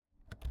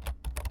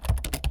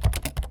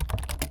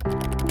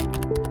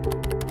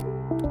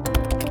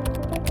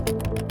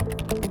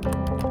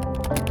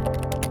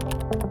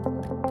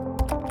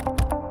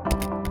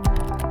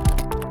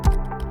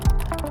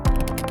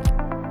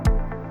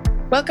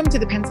Welcome to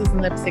the Pencils and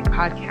Lipstick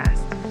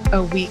podcast,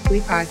 a weekly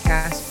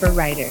podcast for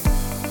writers.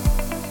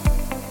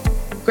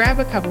 Grab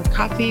a cup of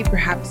coffee,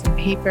 perhaps some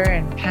paper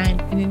and pen,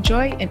 and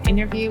enjoy an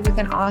interview with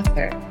an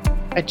author,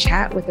 a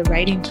chat with a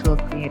writing tool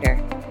creator,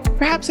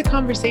 perhaps a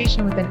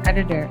conversation with an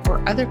editor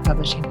or other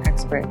publishing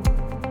expert,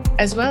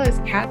 as well as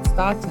Kat's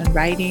thoughts on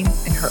writing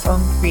and her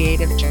own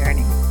creative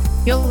journey.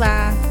 You'll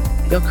laugh,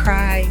 you'll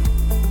cry,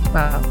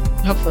 well,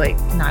 hopefully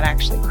not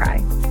actually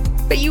cry,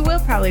 but you will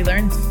probably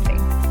learn something.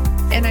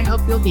 And I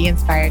hope you'll be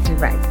inspired to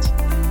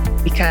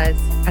write. Because,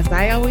 as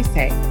I always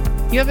say,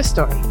 you have a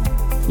story.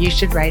 You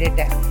should write it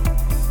down.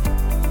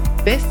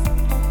 This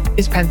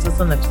is Pencils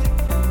and Lipstick.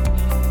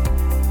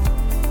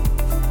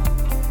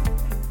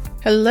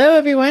 Hello,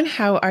 everyone.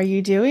 How are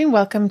you doing?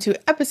 Welcome to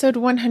episode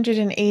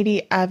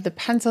 180 of the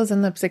Pencils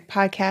and Lipstick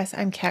podcast.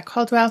 I'm Kat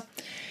Caldwell.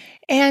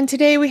 And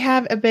today we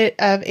have a bit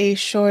of a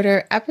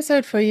shorter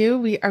episode for you.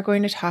 We are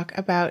going to talk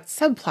about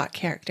subplot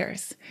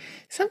characters,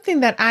 something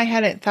that I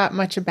hadn't thought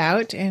much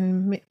about,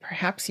 and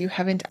perhaps you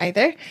haven't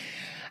either.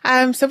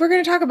 So we're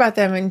going to talk about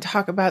them and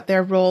talk about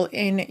their role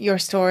in your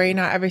story.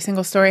 Not every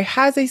single story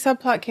has a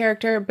subplot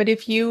character, but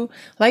if you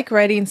like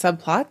writing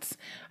subplots,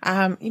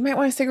 you might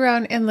want to stick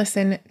around and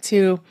listen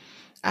to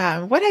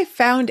what I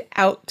found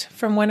out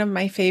from one of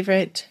my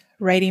favorite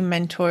writing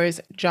mentors,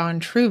 John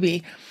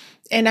Truby.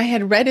 And I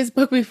had read his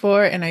book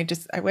before, and I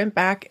went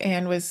back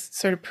and was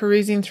sort of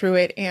perusing through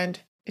it, and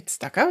it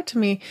stuck out to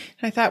me.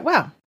 And I thought,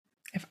 wow,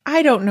 if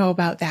I don't know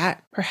about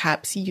that,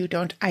 perhaps you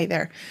don't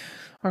either.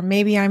 Or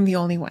maybe I'm the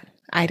only one.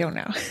 I don't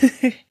know.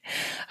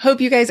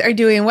 Hope you guys are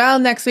doing well.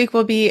 Next week,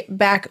 we'll be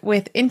back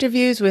with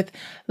interviews with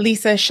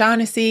Lisa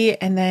Shaughnessy,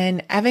 and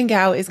then Evan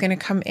Gao is going to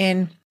come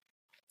in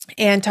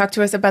and talk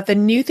to us about the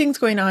new things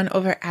going on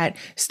over at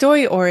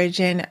Story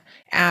Origin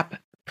app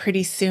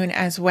pretty soon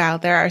as well.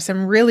 There are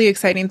some really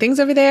exciting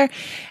things over there.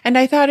 And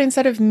I thought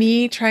instead of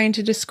me trying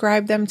to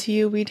describe them to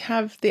you, we'd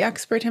have the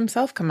expert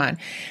himself come on.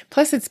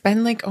 Plus, it's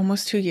been like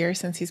almost 2 years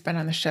since he's been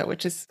on the show,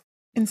 which is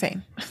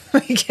insane.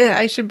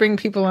 I should bring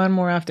people on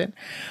more often.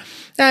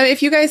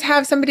 If you guys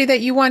have somebody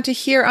that you want to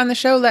hear on the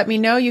show, let me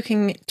know. You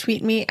can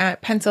tweet me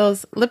at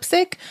Pencils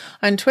Lipstick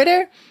on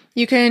Twitter.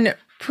 You can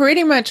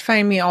pretty much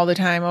find me all the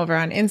time over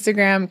on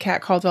Instagram,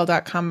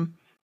 katcaldwell.com.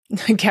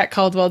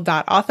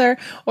 katcaldwell.author,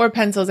 or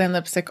Pencils and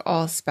Lipstick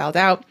all spelled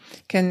out.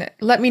 Can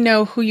let me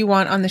know who you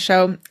want on the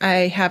show.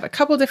 I have a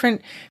couple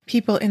different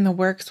people in the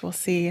works. We'll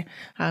see.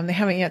 They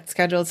haven't yet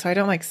scheduled, so I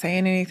don't like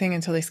saying anything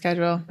until they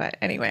schedule. But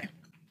anyway.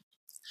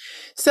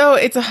 So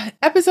it's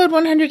episode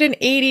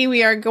 180.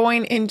 We are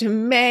going into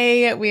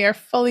May. We are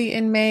fully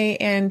in May,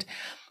 and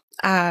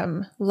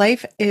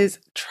life is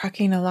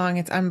trucking along.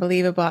 It's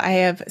unbelievable. I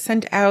have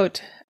sent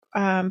out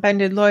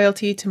bended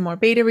loyalty to more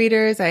beta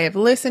readers. I have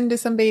listened to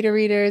some beta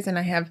readers, and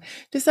I have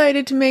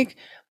decided to make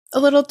a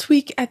little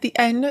tweak at the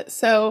end.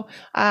 So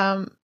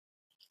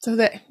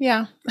that,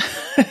 yeah,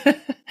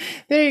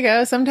 there you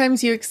go.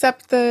 Sometimes you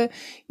accept the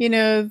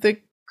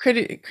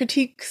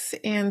critiques,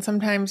 and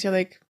sometimes you're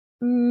like,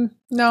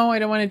 no, I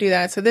don't want to do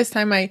that. So this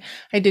time I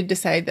did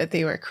decide that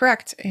they were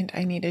correct, and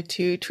I needed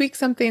to tweak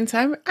something.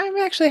 So I'm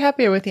actually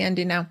happier with the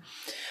ending now.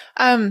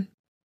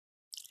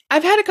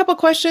 I've had a couple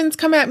questions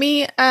come at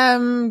me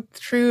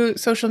through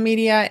social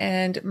media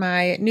and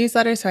my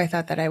newsletter, so I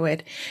thought that I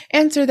would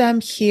answer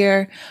them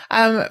here.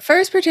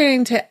 First,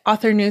 pertaining to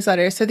author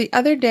newsletters. So the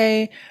other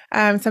day,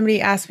 somebody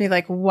asked me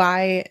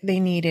why they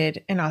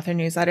needed an author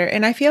newsletter,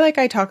 and I feel like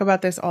I talk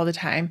about this all the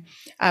time.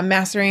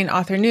 Mastering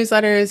author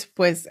newsletters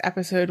was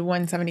episode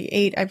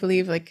 178, I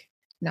believe,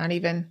 not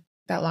even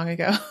that long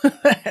ago,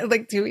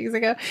 2 weeks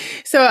ago.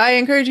 So I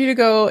encourage you to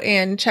go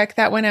and check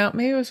that one out.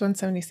 Maybe it was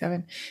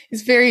 177.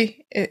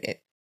 It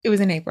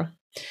was in April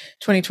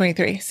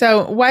 2023.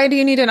 So why do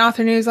you need an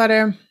author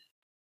newsletter?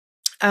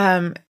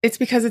 It's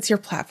because it's your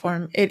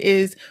platform. It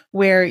is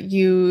where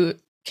you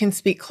can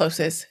speak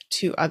closest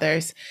to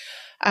others,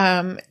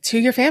 to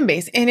your fan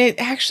base. And it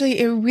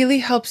really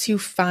helps you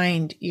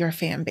find your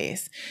fan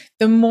base.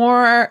 The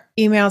more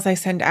emails I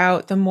send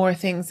out, the more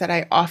things that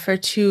I offer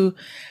to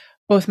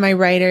both my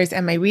writers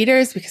and my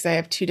readers, because I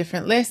have two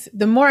different lists,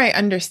 the more I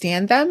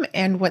understand them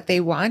and what they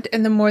want,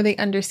 and the more they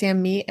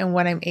understand me and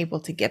what I'm able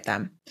to give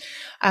them.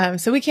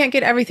 So we can't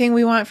get everything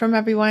we want from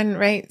everyone,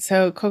 right?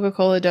 So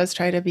Coca-Cola does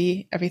try to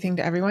be everything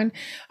to everyone.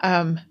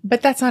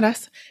 But that's not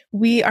us.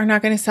 We are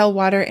not going to sell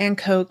water and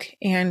Coke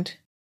and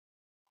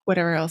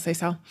whatever else they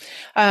sell.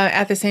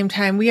 At the same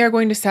time, we are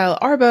going to sell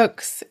our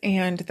books,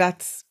 and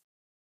that's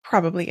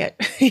probably it.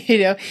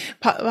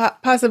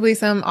 Possibly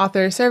some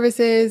author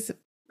services,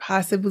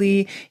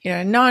 possibly,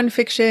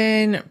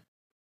 nonfiction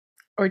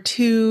or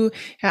two.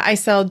 I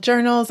sell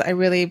journals. I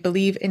really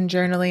believe in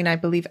journaling. I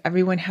believe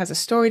everyone has a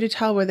story to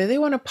tell, whether they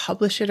want to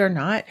publish it or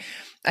not.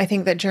 I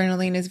think that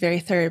journaling is very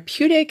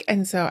therapeutic.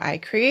 And so I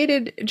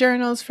created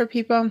journals for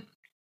people.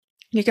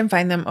 You can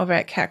find them over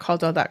at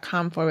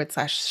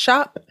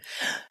katcaldwell.com/shop.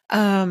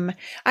 I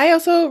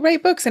also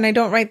write books, and I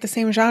don't write the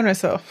same genre.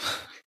 So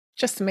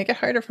just to make it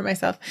harder for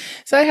myself.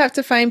 So I have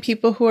to find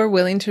people who are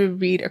willing to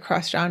read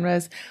across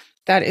genres.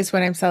 That is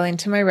what I'm selling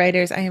to my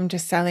writers. I am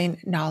just selling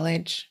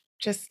knowledge,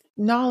 just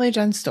knowledge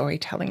on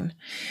storytelling.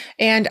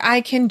 And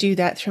I can do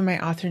that through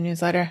my author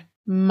newsletter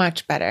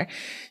much better.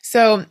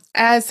 So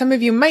as some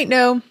of you might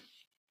know,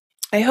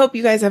 I hope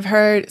you guys have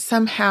heard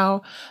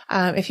somehow.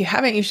 If you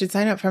haven't, you should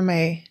sign up for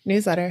my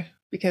newsletter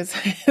because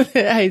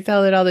I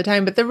tell it all the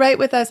time. But the Write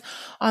With Us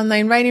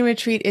online writing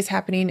retreat is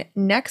happening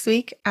next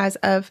week as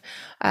of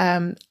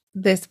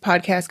this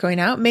podcast going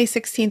out, May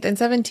 16th and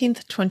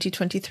 17th,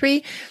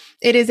 2023.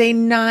 It is a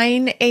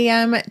 9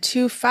 a.m.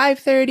 to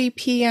 5:30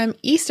 p.m.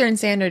 Eastern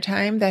Standard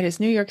Time. That is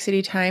New York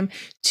City time.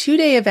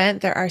 2-day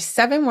event. There are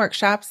 7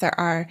 workshops. There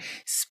are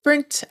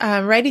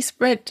writing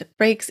sprint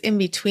breaks in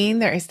between.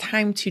 There is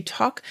time to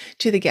talk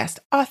to the guest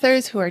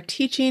authors who are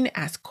teaching,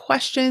 ask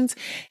questions,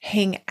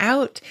 hang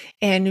out,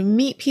 and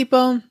meet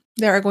people.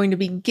 There are going to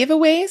be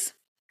giveaways.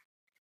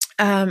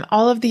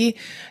 All of the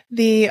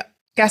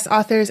guest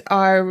authors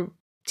are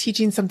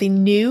teaching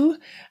something new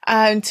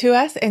to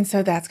us. And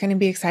so that's going to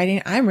be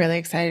exciting. I'm really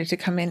excited to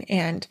come in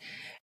and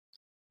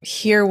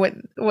hear what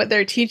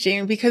they're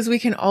teaching because we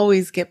can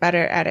always get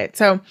better at it.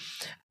 So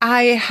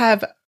I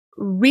have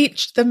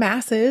reached the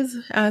masses,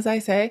 as I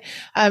say,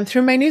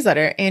 through my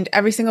newsletter, and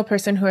every single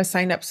person who has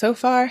signed up so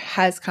far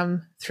has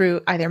come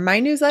through either my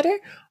newsletter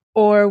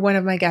or one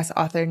of my guest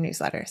author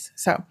newsletters.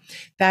 So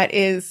that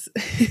is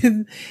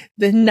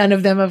none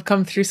of them have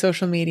come through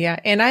social media,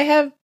 and I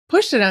have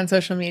pushed it on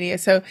social media.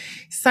 So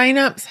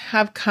signups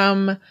have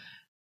come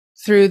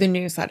through the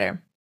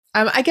newsletter.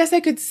 I guess I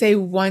could say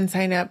one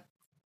signup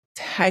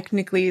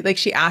technically, like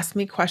she asked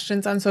me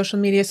questions on social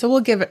media. So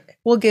we'll give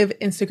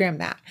Instagram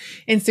that.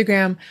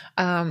 Instagram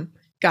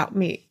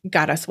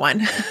got us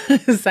one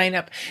sign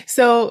up.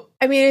 So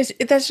I mean,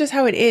 that's just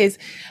how it is.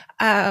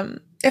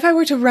 If I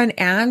were to run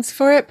ads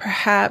for it,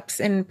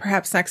 perhaps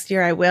next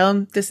year I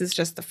will. This is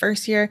just the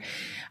first year.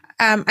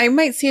 I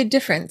might see a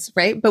difference,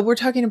 right? But we're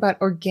talking about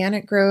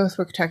organic growth.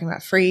 We're talking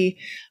about free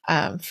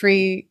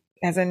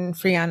as in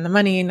free on the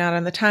money, not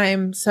on the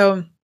time.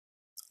 So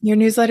your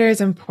newsletter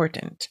is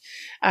important.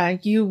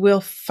 You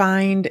will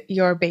find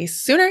your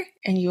base sooner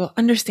and you will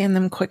understand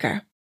them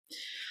quicker.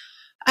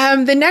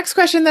 The next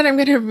question that I'm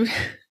going to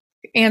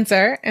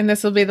answer, and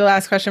this will be the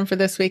last question for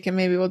this week, and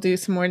maybe we'll do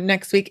some more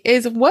next week,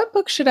 is what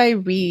book should I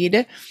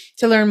read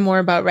to learn more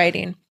about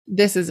writing?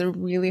 This is a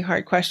really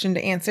hard question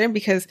to answer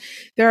because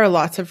there are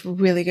lots of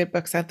really good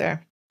books out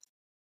there.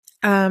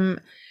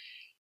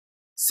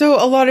 So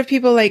a lot of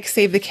people like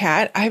Save the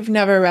Cat. I've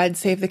never read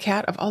Save the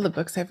Cat. Of all the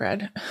books I've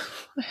read,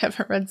 I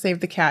haven't read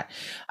Save the Cat.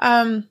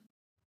 And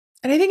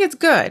I think it's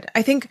good.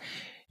 I think,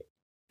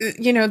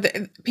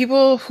 the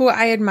people who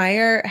I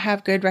admire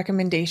have good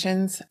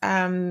recommendations.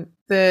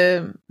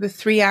 The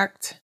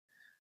 3-act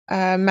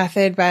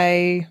method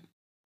by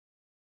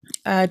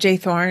Jay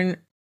Thorne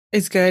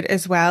is good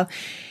as well.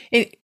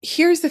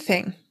 Here's the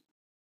thing.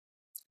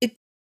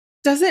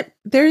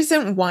 There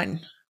isn't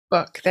one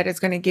book that is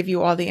going to give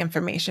you all the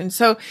information.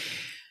 So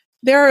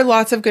there are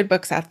lots of good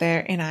books out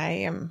there, and I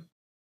am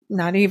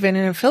not even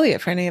an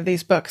affiliate for any of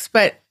these books.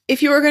 But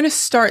if you were going to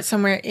start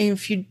somewhere,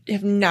 if you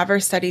have never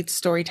studied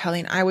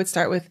storytelling, I would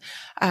start with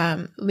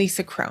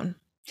Lisa Kron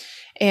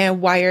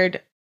and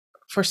Wired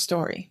for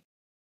Story.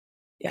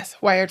 Yes,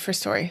 Wired for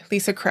Story,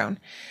 Lisa Kron,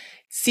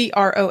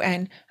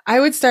 Cron. I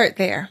would start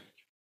there.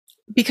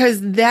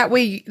 Because that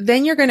way,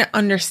 then you're going to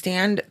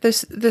understand the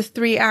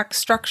 3-act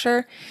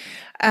structure.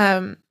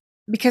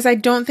 Because I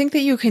don't think that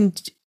you can,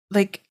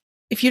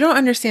 if you don't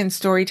understand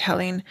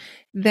storytelling,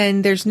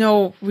 then there's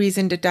no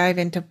reason to dive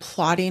into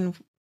plotting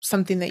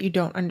something that you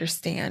don't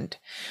understand.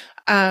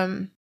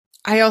 I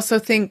also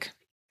think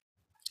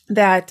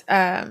that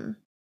I'm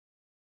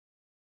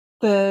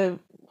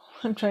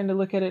trying to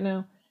look at it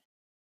now.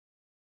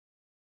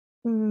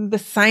 The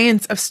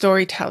Science of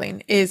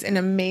Storytelling is an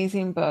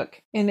amazing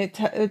book, and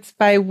it's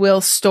by Will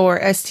Storr,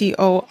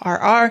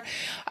 Storr.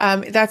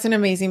 That's an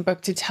amazing book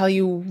to tell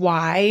you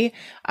why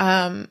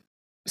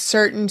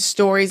certain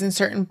stories and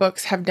certain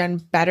books have done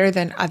better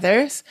than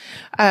others.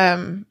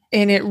 And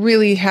it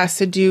really has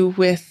to do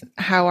with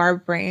how our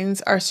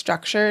brains are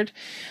structured.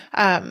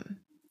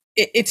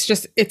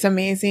 It's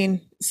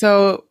amazing.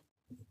 So,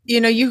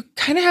 you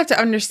kind of have to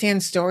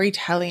understand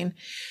storytelling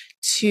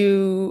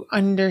to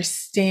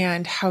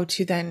understand how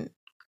to then,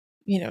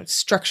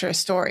 structure a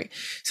story.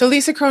 So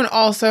Lisa Kron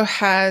also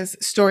has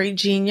Story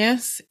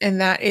Genius, and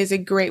that is a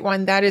great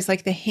one. That is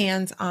like the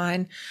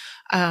hands-on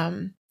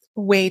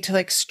way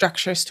to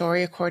structure a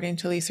story according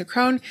to Lisa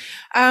Kron.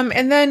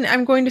 And then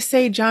I'm going to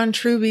say John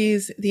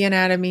Truby's The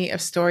Anatomy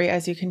of Story.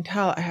 As you can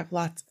tell, I have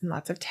lots and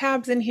lots of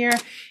tabs in here,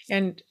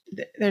 and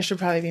there should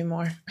probably be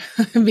more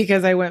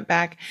because I went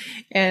back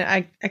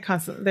and I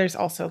constantly, there's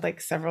also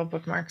several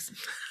bookmarks.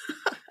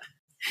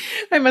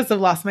 I must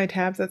have lost my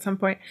tabs at some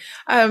point.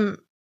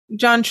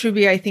 John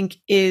Truby, I think,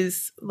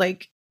 is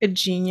a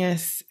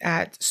genius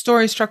at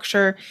story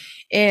structure,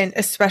 and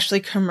especially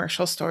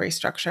commercial story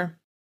structure.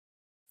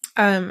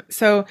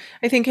 So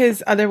I think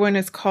his other one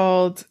is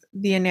called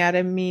The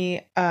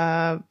Anatomy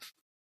of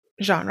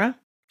Genre.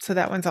 So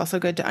that one's also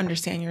good to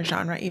understand your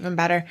genre even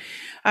better.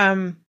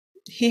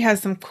 He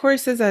has some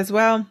courses as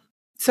well.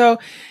 So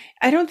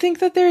I don't think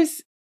that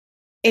there's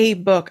a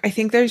book. I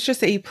think there's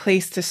just a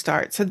place to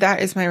start. So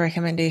that is my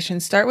recommendation.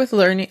 Start with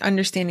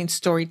understanding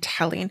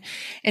storytelling.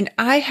 And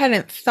I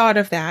hadn't thought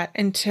of that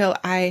until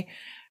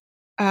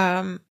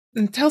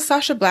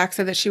Sasha Black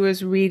said that she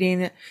was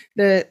reading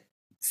The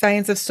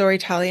Science of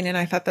Storytelling. And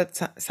I thought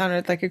that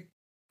sounded like a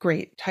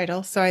great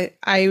title. So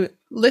I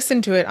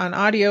listened to it on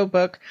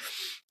audiobook.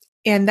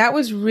 And that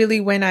was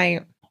really when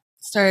I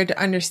started to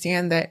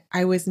understand that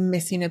I was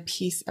missing a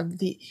piece of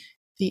the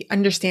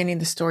understanding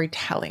the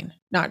storytelling,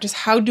 not just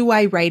how do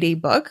I write a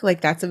book?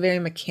 Like that's a very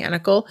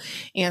mechanical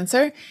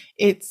answer.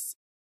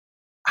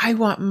 I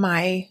want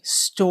my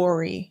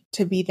story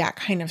to be that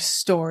kind of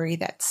story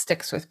that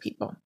sticks with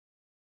people.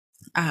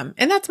 And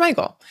that's my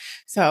goal.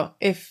 So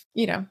if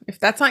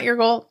that's not your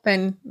goal,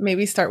 then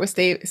maybe start with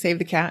Save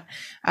the Cat.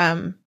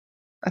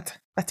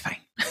 That's fine.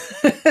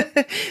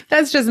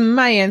 That's just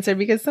my answer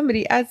because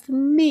somebody asked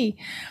me.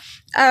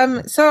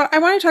 So I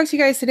want to talk to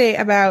you guys today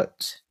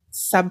about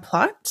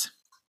subplot.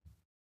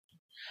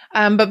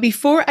 But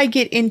before I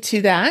get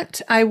into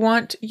that, I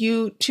want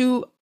you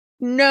to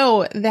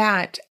know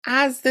that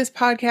as this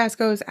podcast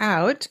goes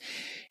out,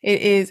 it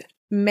is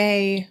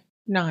May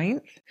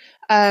 9th,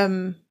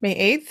 May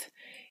 8th.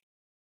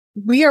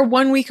 We are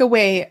 1 week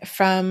away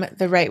from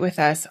the Write With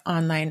Us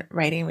online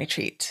writing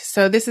retreat.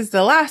 So this is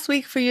the last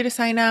week for you to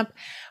sign up.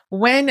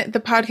 When the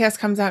podcast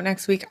comes out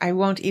next week, I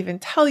won't even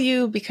tell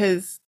you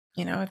because,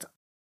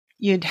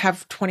 you'd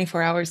have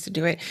 24 hours to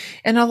do it.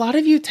 And a lot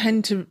of you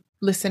tend to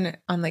listen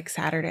on like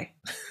Saturday.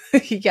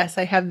 Yes,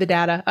 I have the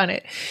data on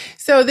it.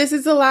 So this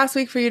is the last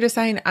week for you to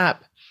sign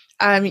up.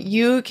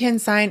 You can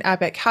sign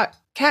up at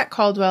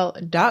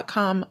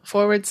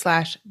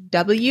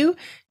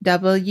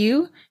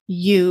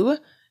catcaldwell.com/WWU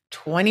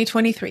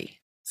 2023.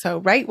 So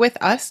Write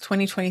With Us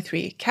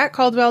 2023,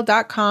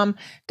 catcaldwell.com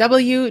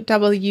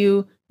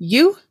WWU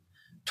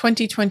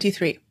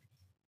 2023.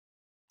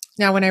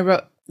 Now, when I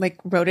wrote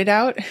it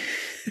out,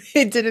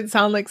 it didn't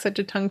sound like such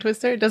a tongue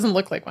twister. It doesn't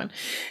look like one.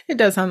 It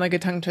does sound like a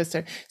tongue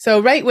twister. So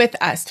Write With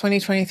Us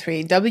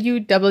 2023,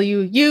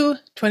 WWU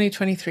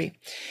 2023.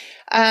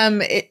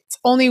 It's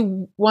only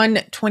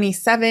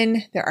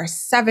 127. There are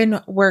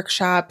 7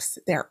 workshops.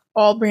 They're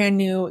all brand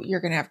new.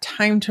 You're going to have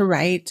time to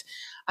write.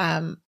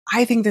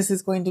 I think this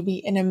is going to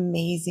be an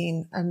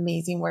amazing,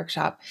 amazing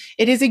workshop.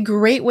 It is a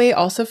great way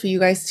also for you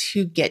guys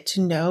to get to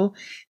know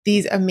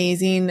these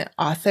amazing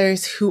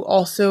authors who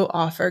also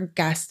offer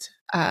guest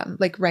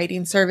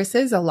writing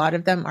services. A lot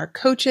of them are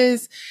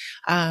coaches.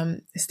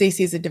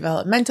 Stacy is a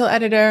developmental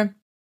editor.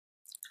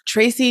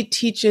 Tracy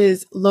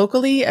teaches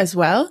locally as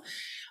well.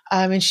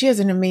 And she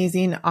has an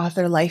amazing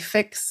author life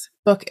fix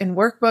book and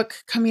workbook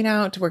coming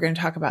out. We're going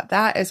to talk about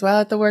that as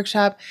well at the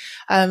workshop.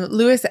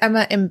 Lewis,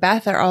 Emma, and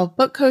Beth are all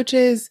book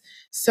coaches.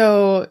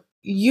 So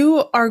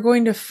you are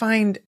going to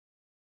find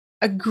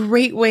a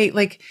great way,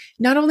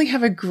 not only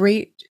have a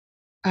great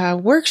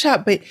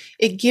workshop, but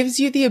it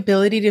gives you the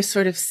ability to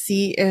sort of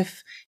see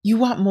if you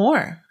want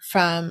more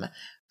from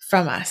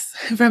us,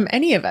 from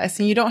any of us.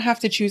 And you don't have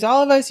to choose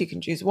all of us. You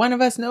can choose one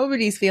of us.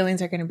 Nobody's feelings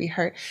are going to be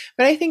hurt.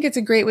 But I think it's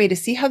a great way to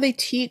see how they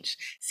teach,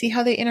 see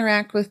how they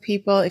interact with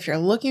people. If you're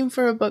looking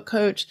for a book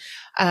coach,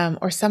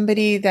 or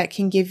somebody that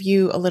can give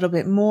you a little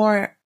bit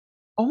more,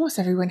 almost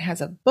everyone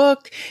has a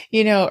book,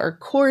 or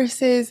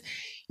courses.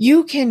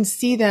 You can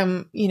see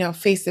them,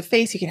 face to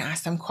face. You can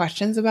ask them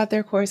questions about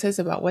their courses,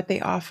 about what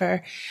they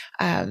offer.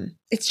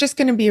 It's just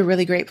going to be a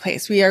really great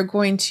place. We are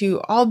going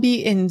to all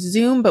be in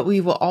Zoom, but we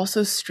will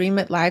also stream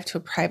it live to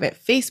a private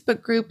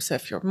Facebook group. So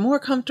if you're more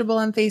comfortable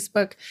on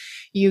Facebook,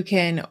 you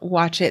can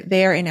watch it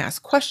there and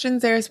ask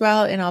questions there as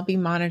well. And I'll be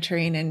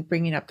monitoring and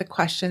bringing up the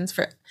questions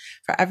for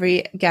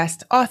every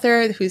guest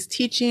author who's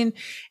teaching.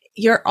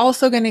 You're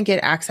also going to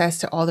get access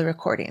to all the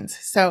recordings.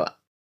 So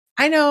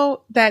I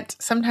know that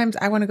sometimes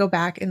I want to go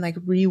back and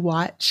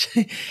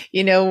rewatch,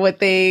 what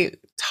they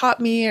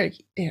taught me, or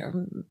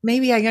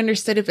maybe I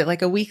understood it,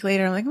 but a week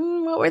later, I'm like,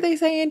 what were they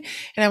saying?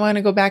 And I want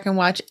to go back and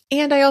watch.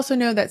 And I also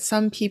know that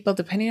some people,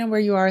 depending on where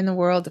you are in the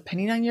world,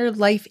 depending on your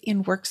life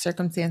and work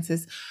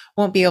circumstances,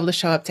 won't be able to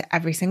show up to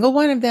every single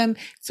one of them.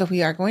 So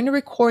we are going to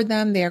record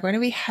them. They are going to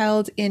be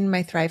held in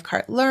my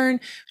Thrivecart Learn,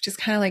 which is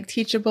kind of like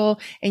Teachable,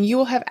 and you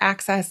will have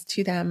access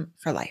to them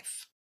for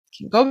life.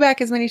 You can go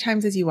back as many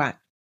times as you want.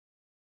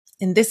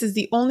 And this is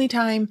the only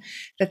time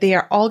that they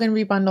are all going to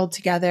be bundled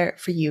together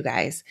for you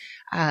guys.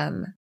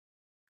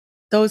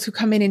 Those who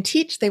come in and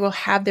teach, they will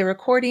have their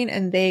recording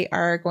and they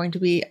are going to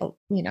be,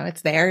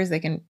 it's theirs. They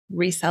can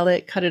resell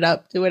it, cut it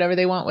up, do whatever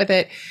they want with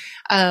it.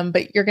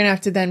 But you're going to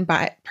have to then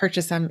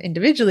purchase them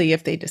individually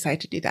if they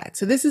decide to do that.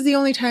 So this is the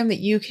only time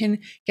that you can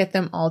get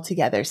them all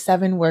together,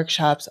 7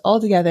 workshops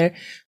all together,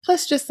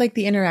 plus just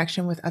the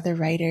interaction with other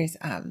writers,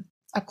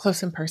 up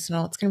close and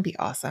personal. It's going to be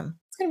awesome.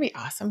 It's going to be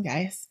awesome,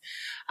 guys.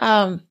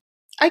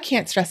 I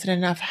can't stress it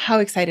enough how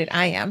excited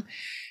I am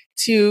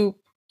to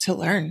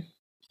learn,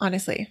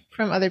 honestly,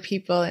 from other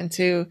people and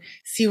to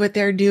see what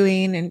they're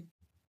doing and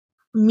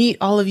meet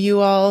all of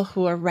you all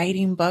who are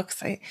writing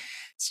books.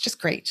 It's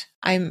just great.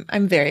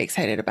 I'm very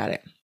excited about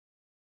it.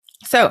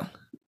 So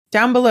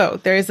down below,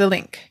 there is a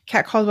link,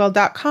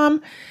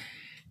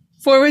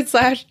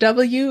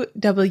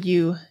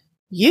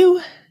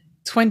 katcaldwell.com/WWU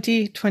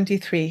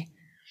 2023.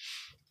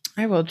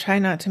 I will try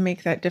not to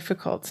make that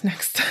difficult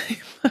next time.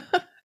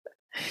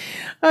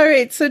 All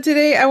right, so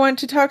today I want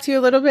to talk to you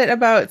a little bit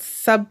about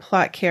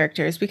subplot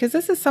characters, because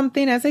this is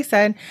something, as I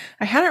said,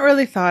 I hadn't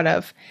really thought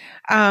of.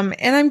 And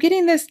I'm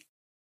getting this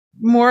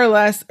more or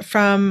less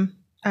from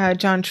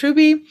John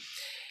Truby,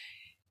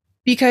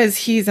 because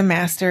he's a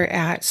master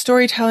at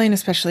storytelling,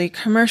 especially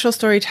commercial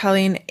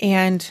storytelling,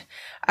 and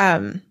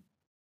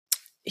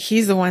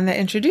he's the one that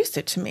introduced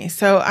it to me.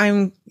 So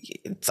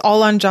it's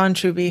all on John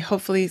Truby.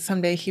 Hopefully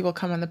someday he will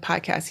come on the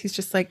podcast. He's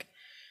just like,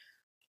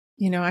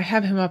 I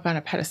have him up on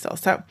a pedestal.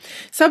 So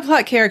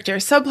subplot character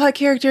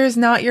is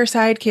not your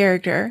side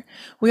character.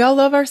 We all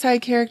love our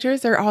side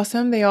characters. They're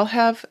awesome. They all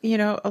have,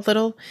 a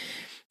little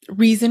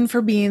reason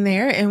for being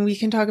there, and we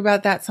can talk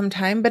about that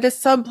sometime. But a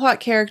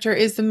subplot character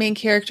is the main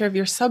character of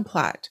your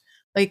subplot,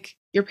 like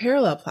your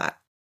parallel plot.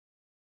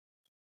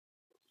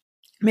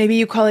 Maybe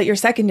you call it your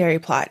secondary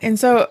plot. And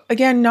so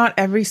again, not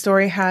every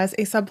story has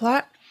a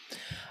subplot.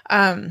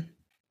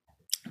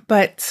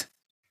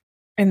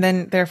 And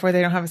then therefore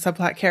they don't have a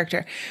subplot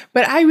character.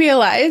 But I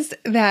realized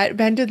that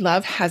Bended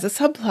Love has a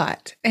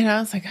subplot. And I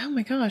was like, oh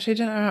my gosh, I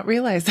did not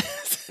realize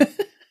this.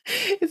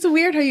 It's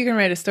weird how you can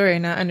write a story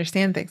and not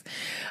understand things.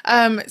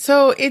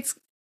 So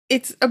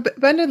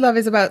Bended Love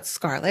is about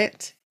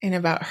Scarlett, and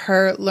about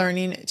her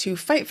learning to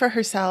fight for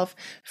herself,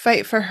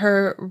 fight for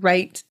her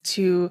right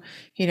to,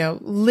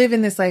 live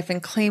in this life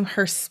and claim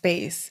her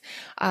space.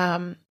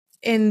 And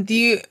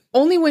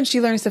only when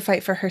she learns to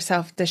fight for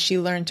herself does she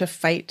learn to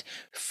fight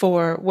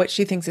for what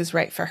she thinks is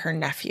right for her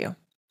nephew.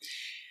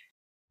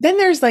 Then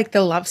there's like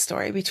the love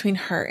story between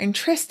her and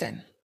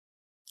Tristan.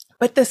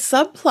 But the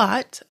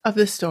subplot of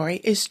the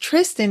story is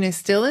Tristan is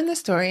still in the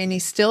story, and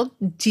he's still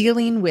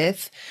dealing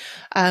with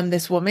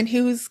this woman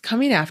who's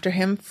coming after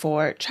him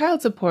for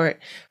child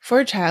support for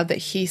a child that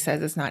he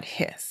says is not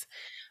his.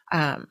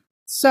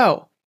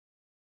 So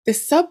the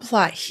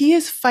subplot, he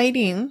is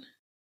fighting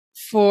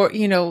for,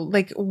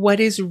 what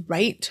is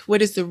right,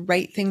 what is the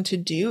right thing to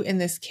do in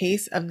this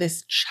case of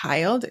this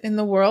child in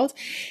the world.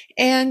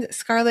 And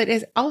Scarlett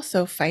is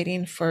also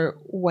fighting for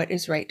what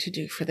is right to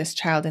do for this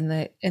child in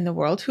the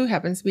world, who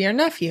happens to be our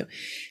nephew.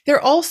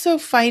 They're also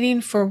fighting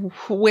for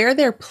where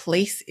their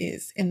place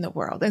is in the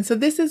world. And so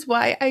this is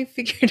why I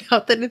figured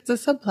out that it's a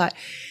subplot.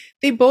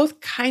 They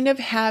both kind of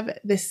have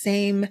the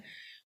same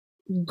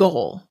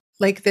goal,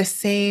 like the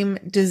same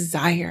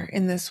desire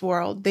in this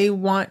world. They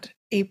want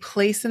a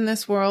place in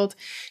this world.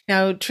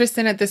 Now,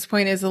 Tristan at this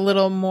point is a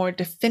little more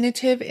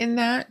definitive in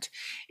that,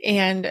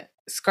 and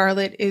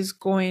Scarlett is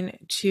going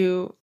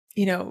to,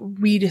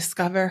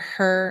 rediscover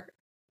her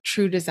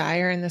true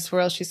desire in this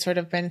world. She's sort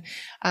of been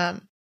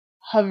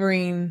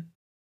hovering,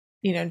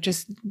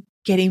 just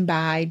getting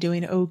by,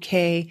 doing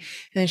okay, and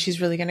then she's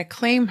really going to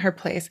claim her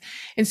place.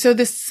 And so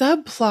the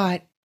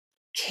subplot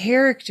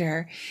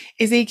character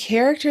is a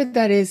character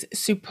that is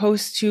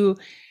supposed to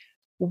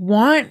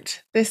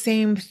want the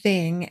same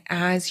thing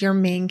as your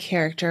main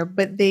character,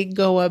 but they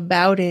go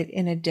about it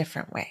in a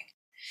different way.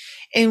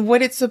 And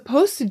what it's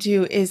supposed to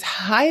do is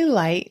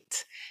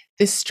highlight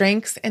the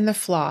strengths and the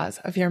flaws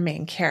of your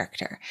main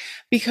character.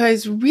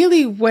 Because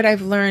really what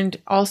I've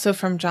learned also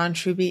from John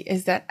Truby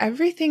is that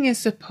everything is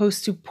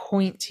supposed to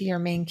point to your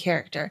main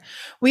character.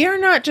 We are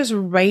not just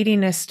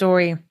writing a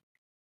story,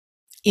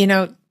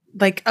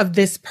 like of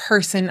this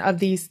person, of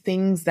these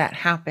things that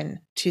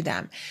happen to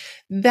them.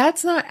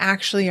 That's not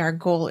actually our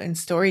goal in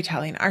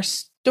storytelling. Our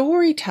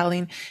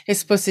storytelling is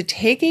supposed to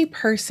take a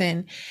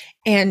person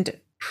and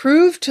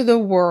prove to the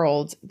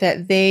world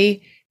that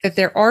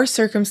there are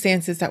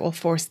circumstances that will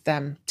force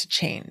them to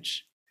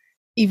change,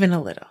 even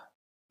a little,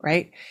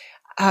 right?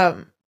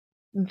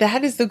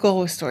 That is the goal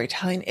with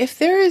storytelling. If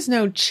there is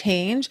no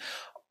change,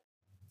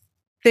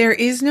 there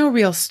is no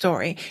real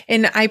story.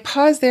 And I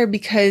pause there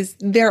because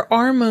there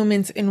are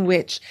moments in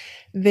which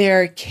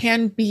there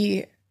can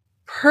be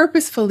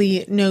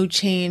purposefully no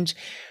change.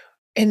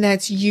 And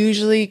that's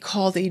usually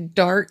called a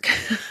dark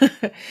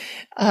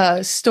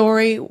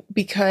story,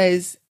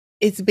 because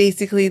it's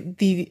basically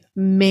the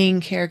main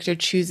character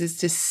chooses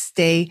to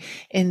stay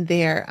in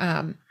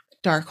their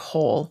dark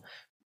hole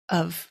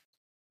of,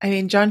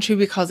 John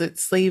Truby calls it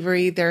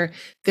slavery. Their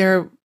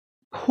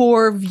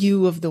poor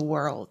view of the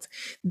world.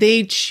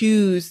 They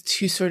choose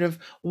to sort of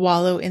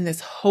wallow in this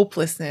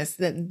hopelessness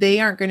that they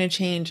aren't going to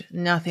change.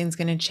 Nothing's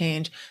going to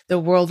change. The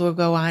world will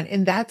go on.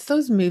 And that's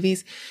those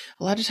movies.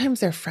 A lot of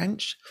times they're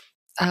French,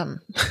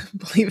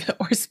 believe it,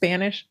 or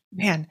Spanish.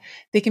 Man,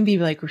 they can be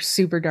like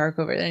super dark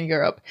over there in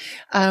Europe,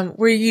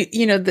 where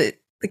the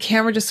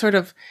camera just sort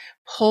of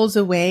pulls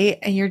away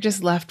and you're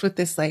just left with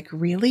this, like,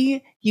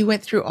 really? You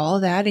went through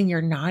all that and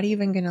you're not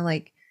even going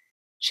to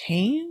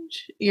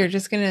change? You're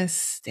just going to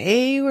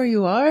stay where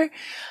you are?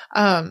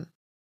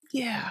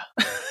 Yeah.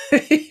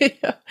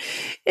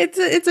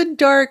 It's a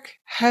dark,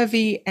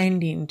 heavy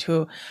ending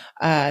to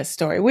a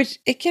story, which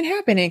it can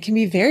happen. It can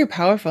be very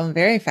powerful and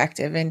very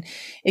effective, and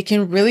it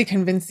can really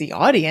convince the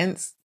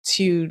audience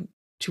to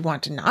to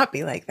want to not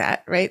be like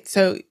that, right?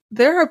 So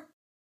there are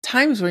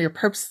times where you're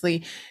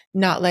purposely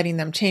not letting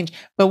them change.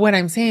 But what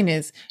I'm saying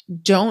is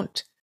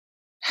don't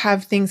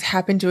have things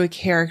happen to a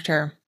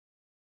character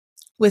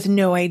with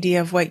no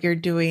idea of what you're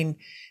doing.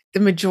 The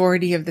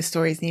majority of the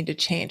stories need to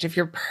change. If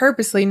you're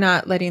purposely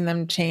not letting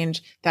them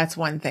change, that's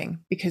one thing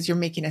because you're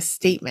making a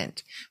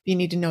statement. You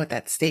need to know what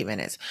that statement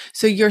is.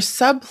 So your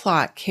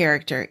subplot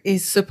character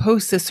is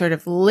supposed to sort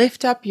of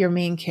lift up your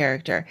main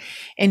character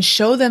and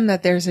show them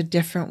that there's a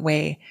different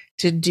way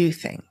to do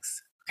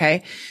things.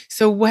 Okay.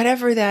 So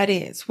whatever that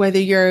is, whether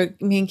your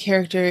main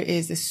character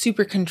is a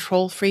super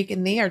control freak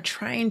and they are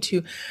trying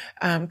to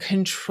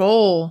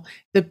control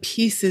the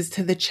pieces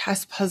to the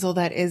chess puzzle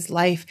that is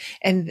life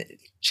and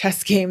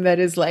chess game that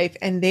is life,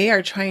 and they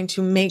are trying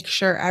to make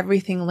sure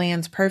everything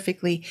lands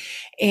perfectly.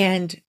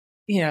 And,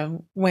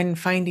 when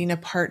finding a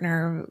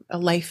partner, a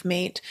life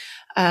mate,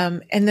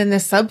 and then the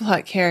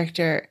subplot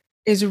character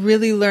is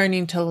really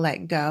learning to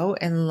let go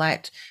and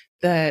let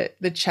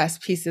the chess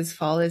pieces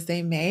fall as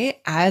they may,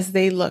 as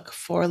they look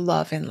for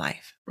love in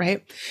life,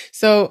 right?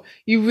 So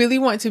you really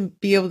want to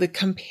be able to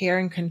compare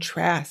and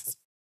contrast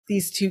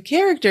these two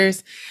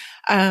characters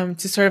to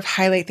sort of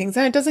highlight things.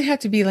 And it doesn't have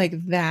to be like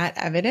that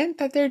evident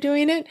that they're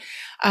doing it.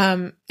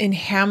 In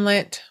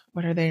Hamlet,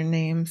 what are their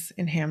names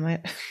in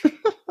Hamlet?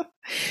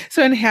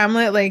 So in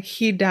Hamlet, like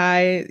he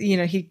dies,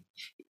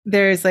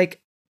 there's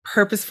like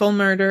purposeful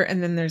murder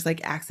and then there's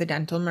like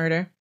accidental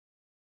murder.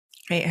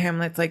 Right?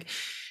 Hamlet's like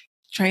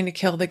trying to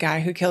kill the guy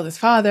who killed his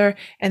father.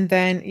 And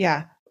then,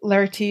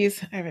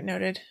 Laertes, I haven't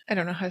noted. I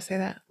don't know how to say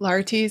that.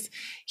 Laertes,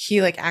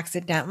 he like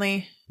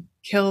accidentally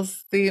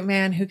kills the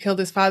man who killed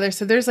his father.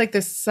 So there's like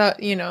this,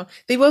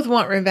 they both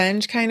want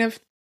revenge kind of.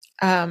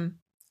 And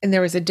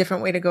there was a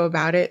different way to go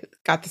about it,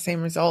 got the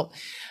same result.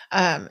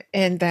 And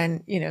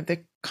then,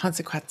 the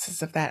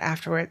consequences of that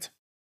afterwards.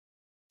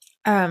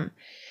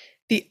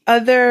 The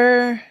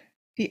other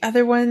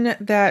one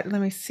that,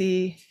 let me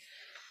see,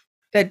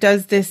 that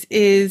does this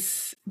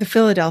is the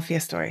Philadelphia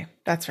story.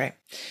 That's right.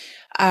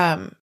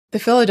 The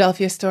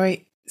Philadelphia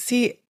story.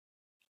 See,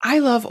 I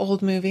love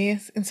old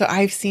movies. And so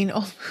I've seen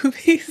old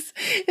movies.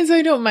 And so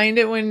I don't mind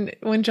it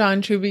when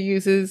John Truby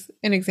uses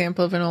an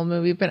example of an old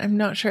movie, but I'm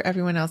not sure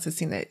everyone else has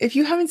seen that. If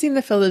you haven't seen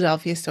the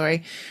Philadelphia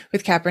story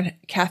with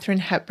Katharine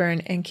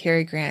Hepburn and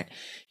Cary Grant,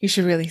 you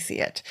should really see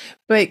it.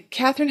 But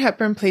Katharine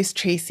Hepburn plays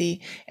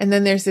Tracy. And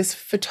then there's this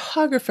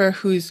photographer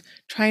who's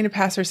trying to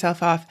pass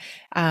herself off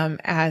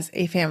as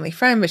a family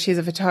friend, but she's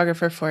a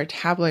photographer for a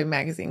tabloid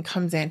magazine,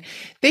 comes in.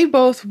 They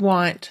both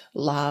want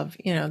love.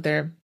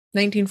 They're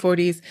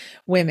 1940s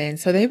women.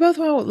 So they both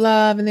want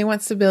love and they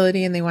want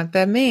stability and they want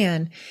that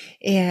man.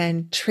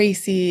 And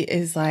Tracy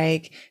is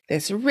like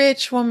this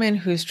rich woman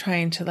who's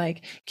trying to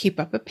like keep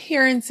up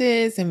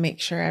appearances and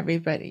make sure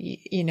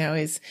everybody,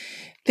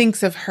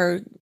 thinks of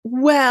her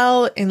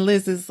well. And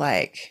Liz is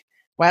like,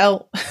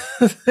 well,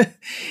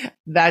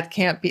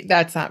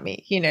 that's not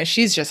me.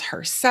 She's just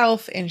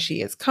herself and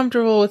she is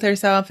comfortable with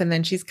herself. And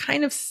then she's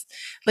kind of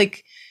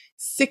like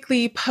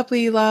sickly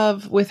puppy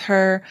love with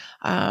her,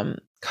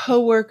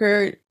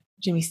 co-worker,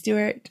 Jimmy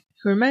Stewart,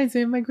 who reminds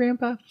me of my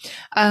grandpa.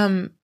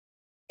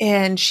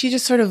 And she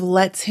just sort of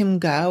lets him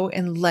go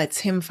and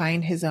lets him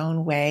find his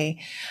own way.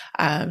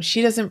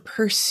 She doesn't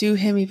pursue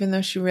him, even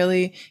though she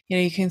really,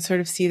 you can sort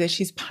of see that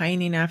she's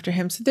pining after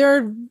him. So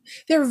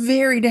they're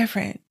very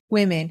different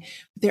women,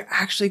 but they're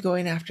actually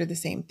going after the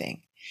same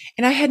thing.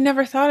 And I had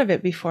never thought of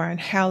it before and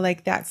how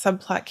like that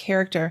subplot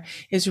character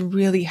is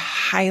really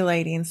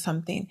highlighting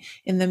something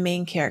in the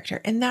main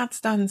character. And that's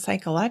done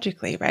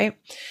psychologically, right?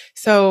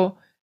 So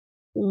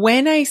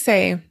when I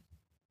say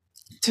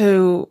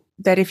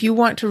that if you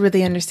want to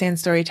really understand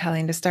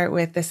storytelling, to start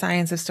with The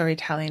Science of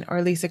Storytelling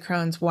or Lisa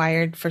Cron's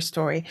Wired for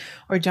Story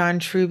or John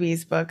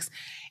Truby's books,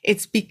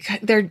 it's because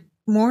they're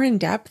more in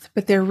depth,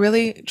 but they're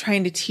really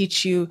trying to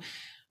teach you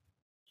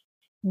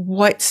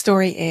what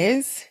story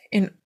is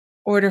in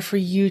order for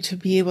you to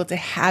be able to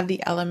have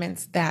the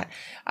elements that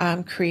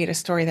create a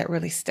story that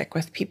really stick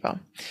with people.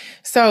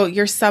 So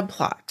your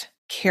subplot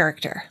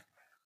character,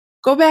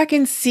 go back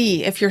and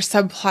see if your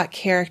subplot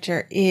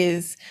character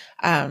is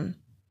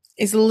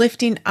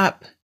lifting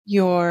up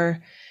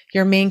your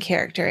main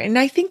character. And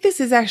I think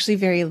this is actually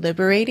very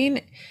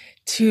liberating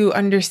to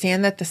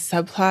understand that the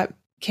subplot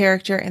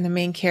character and the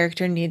main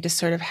character need to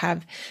sort of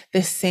have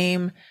the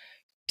same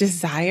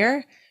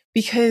desire,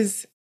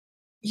 because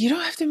you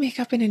don't have to make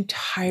up an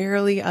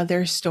entirely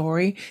other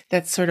story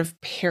that's sort of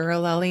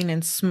paralleling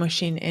and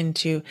smushing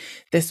into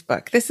this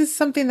book. This is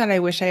something that I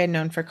wish I had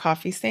known for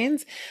Coffee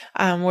Stains,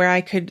 where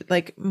I could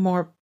like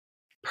more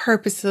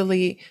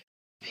purposefully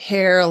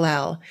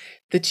parallel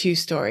the two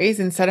stories.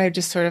 Instead, I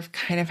just sort of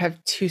kind of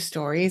have two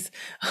stories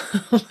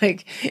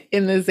like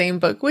in the same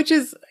book, which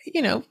is,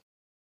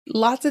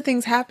 lots of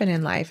things happen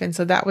in life. And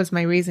so that was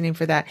my reasoning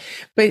for that.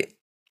 But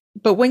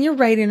But when you're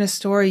writing a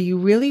story, you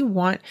really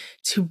want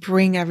to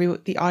bring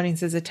the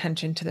audience's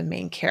attention to the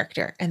main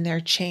character and their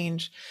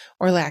change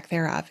or lack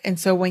thereof. And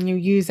so when you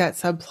use that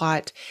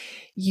subplot,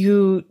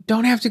 you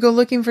don't have to go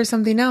looking for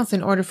something else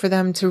in order for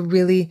them to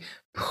really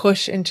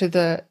push into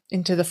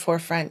the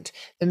forefront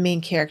the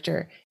main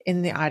character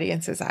in the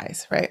audience's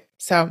eyes, right?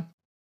 So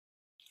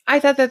I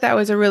thought that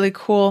was a really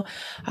cool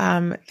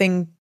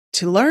thing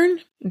to learn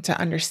and to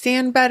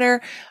understand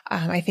better.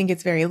 I think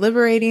it's very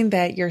liberating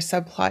that your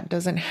subplot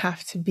doesn't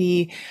have to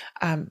be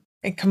a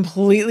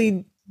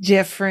completely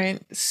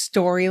different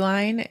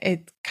storyline.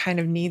 It kind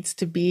of needs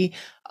to be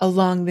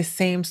along the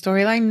same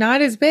storyline,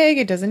 not as big.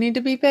 It doesn't need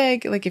to be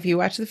big. Like if you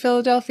watch the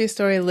Philadelphia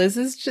story, Liz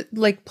is just,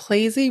 like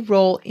plays a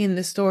role in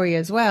the story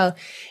as well.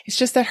 It's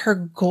just that her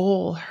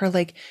goal, her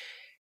like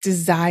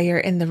desire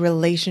in the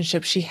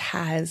relationship she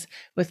has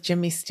with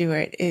Jimmy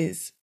Stewart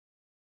is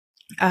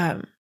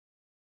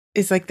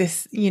like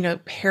this,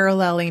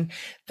 paralleling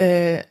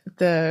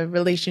the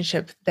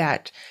relationship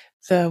that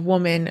the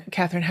woman,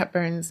 Katharine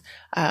Hepburn's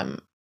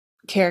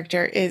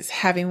character, is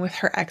having with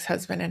her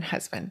ex-husband and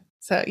husband.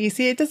 So you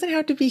see, it doesn't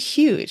have to be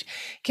huge.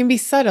 It can be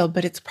subtle,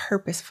 but it's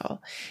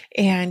purposeful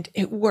and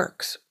it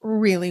works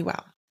really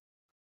well.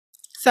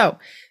 So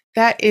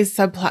that is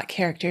subplot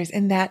characters,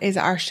 and that is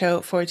our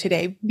show for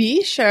today.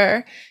 Be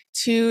sure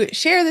to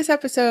share this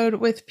episode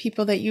with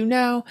people that you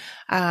know,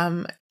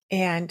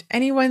 and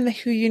anyone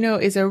who you know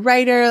is a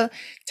writer.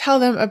 Tell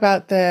them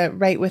about the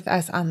Write With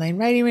Us online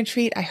writing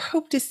retreat. I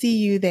hope to see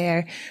you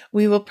there.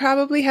 We will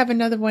probably have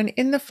another one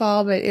in the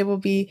fall, but it will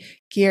be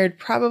geared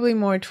probably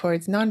more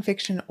towards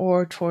nonfiction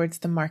or towards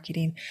the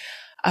marketing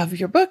of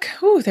your book.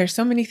 Ooh, there's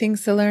so many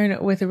things to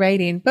learn with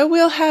writing, but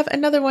we'll have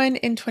another one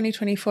in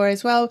 2024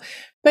 as well,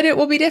 but it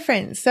will be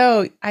different.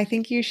 So I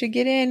think you should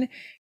get in.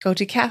 Go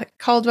to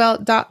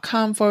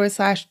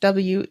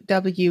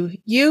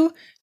kathcaldwell.com/WWU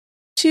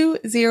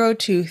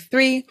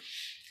 2023.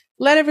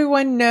 Let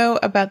everyone know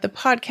about the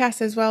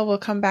podcast as well. We'll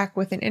come back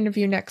with an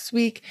interview next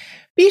week.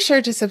 Be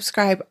sure to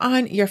subscribe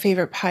on your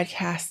favorite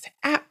podcast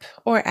app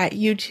or at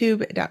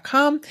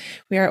youtube.com.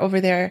 We are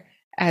over there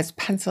as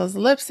Pencils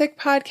Lipstick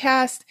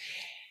Podcast.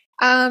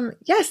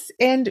 Yes,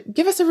 and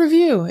give us a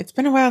review. It's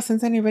been a while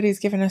since anybody's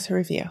given us a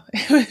review.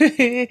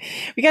 We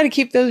got to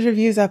keep those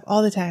reviews up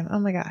all the time. Oh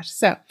my gosh.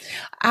 So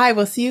I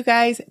will see you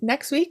guys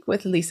next week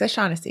with Lisa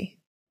Shaughnessy.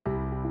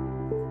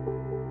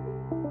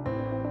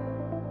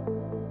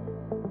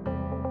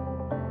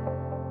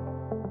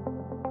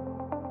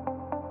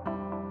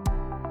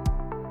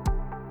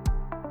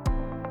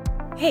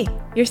 Hey,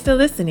 you're still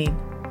listening.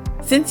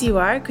 Since you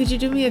are, could you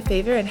do me a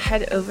favor and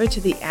head over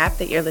to the app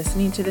that you're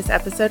listening to this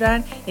episode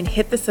on and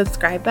hit the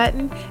subscribe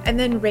button and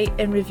then rate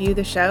and review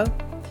the show?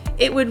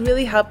 It would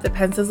really help the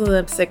Pencils and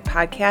Lipstick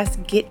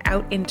podcast get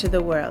out into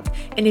the world.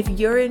 And if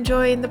you're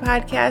enjoying the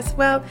podcast,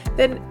 well,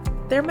 then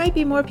there might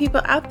be more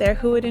people out there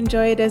who would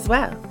enjoy it as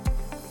well.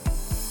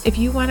 If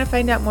you want to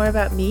find out more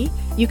about me,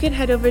 you can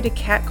head over to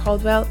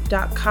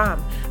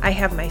katcaldwell.com. I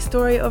have my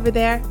story over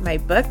there, my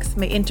books,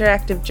 my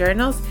interactive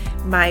journals,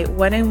 my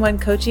one-on-one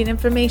coaching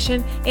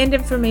information, and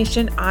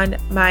information on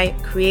my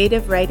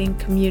creative writing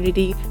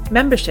community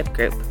membership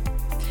group.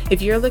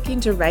 If you're looking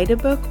to write a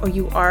book, or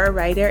you are a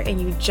writer and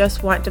you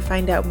just want to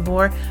find out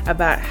more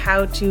about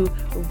how to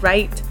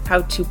write,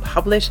 how to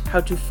publish,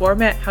 how to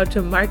format, how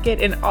to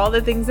market, and all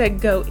the things that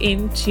go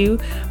into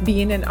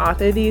being an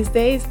author these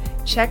days,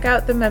 check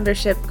out the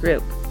membership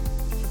group.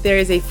 There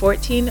is a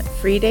 14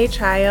 free day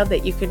trial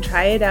that you can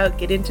try it out,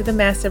 get into the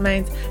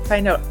masterminds,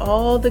 find out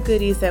all the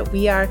goodies that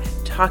we are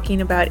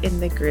talking about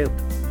in the group.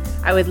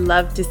 I would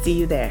love to see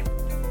you there.